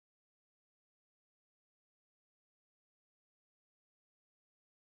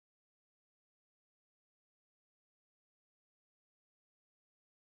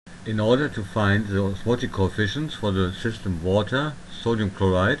In order to find the osmotic coefficients for the system water, sodium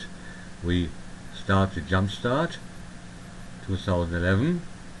chloride, we start the jump start 2011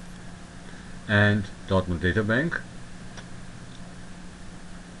 and Dortmund data bank.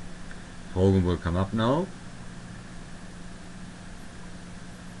 Program will come up now.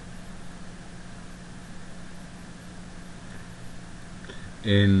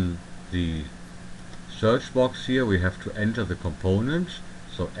 In the search box here we have to enter the components,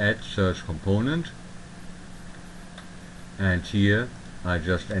 so add search component, and here I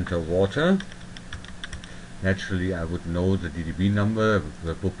just enter water. Naturally I would know the DDB number,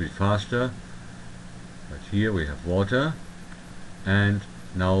 that would be faster, but here we have water, and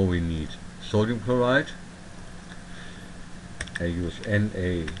now we need sodium chloride. I use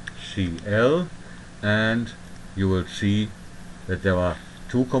NaCl, and you will see that there are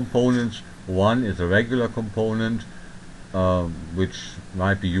two components. One is a regular component which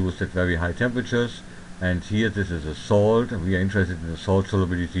might be used at very high temperatures, and here this is a salt, and we are interested in the salt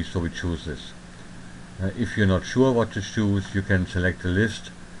solubility, so we choose this. If you're not sure what to choose, you can select a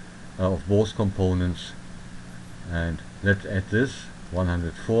list of both components, and let's add this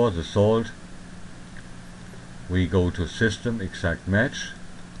 104, the salt. We go to System Exact Match,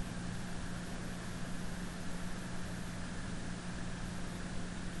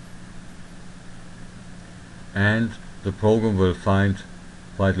 and the program will find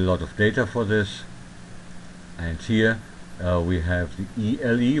quite a lot of data for this. And here we have the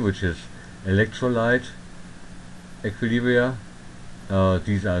ELE, which is electrolyte equilibria.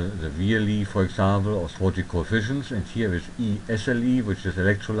 These are the VLE, for example, osmotic coefficients, and here is ESLE, which is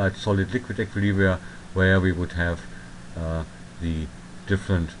electrolyte solid liquid equilibria, where we would have the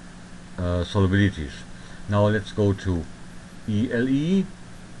different solubilities. Now let's go to ELE.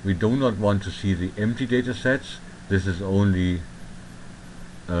 We do not want to see the empty data sets. This is only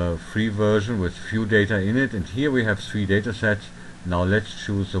a free version with few data in it, and here we have 3 data sets. Now let's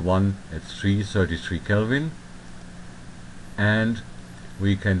choose the one at 333 Kelvin, and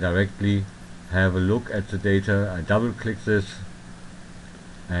we can directly have a look at the data. I double click this,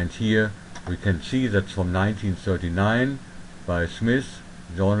 and here we can see that's from 1939 by Smith,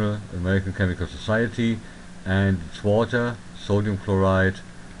 Journal American Chemical Society, and it's water, sodium chloride,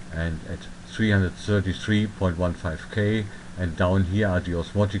 and at 333.15 K, and down here are the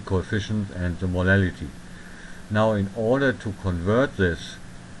osmotic coefficient and the molality. Now in order to convert this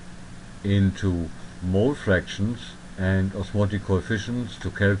into mole fractions and osmotic coefficients to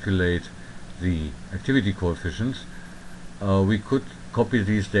calculate the activity coefficients, we could copy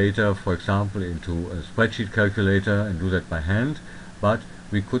these data, for example, into a spreadsheet calculator and do that by hand, but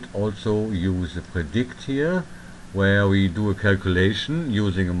we could also use the predict here, where we do a calculation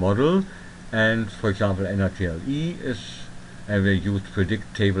using a model, and for example NaCl is, and we use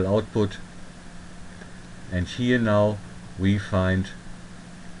predict table output, and here now we find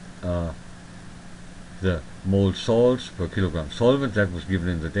the mole salts per kilogram solvent that was given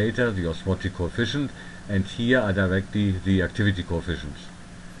in the data, the osmotic coefficient, and here are directly the activity coefficients.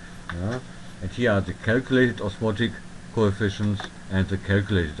 And here are the calculated osmotic coefficients and the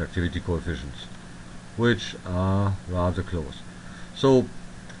calculated activity coefficients, which are rather close. So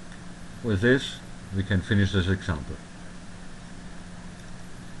with this we can finish this example.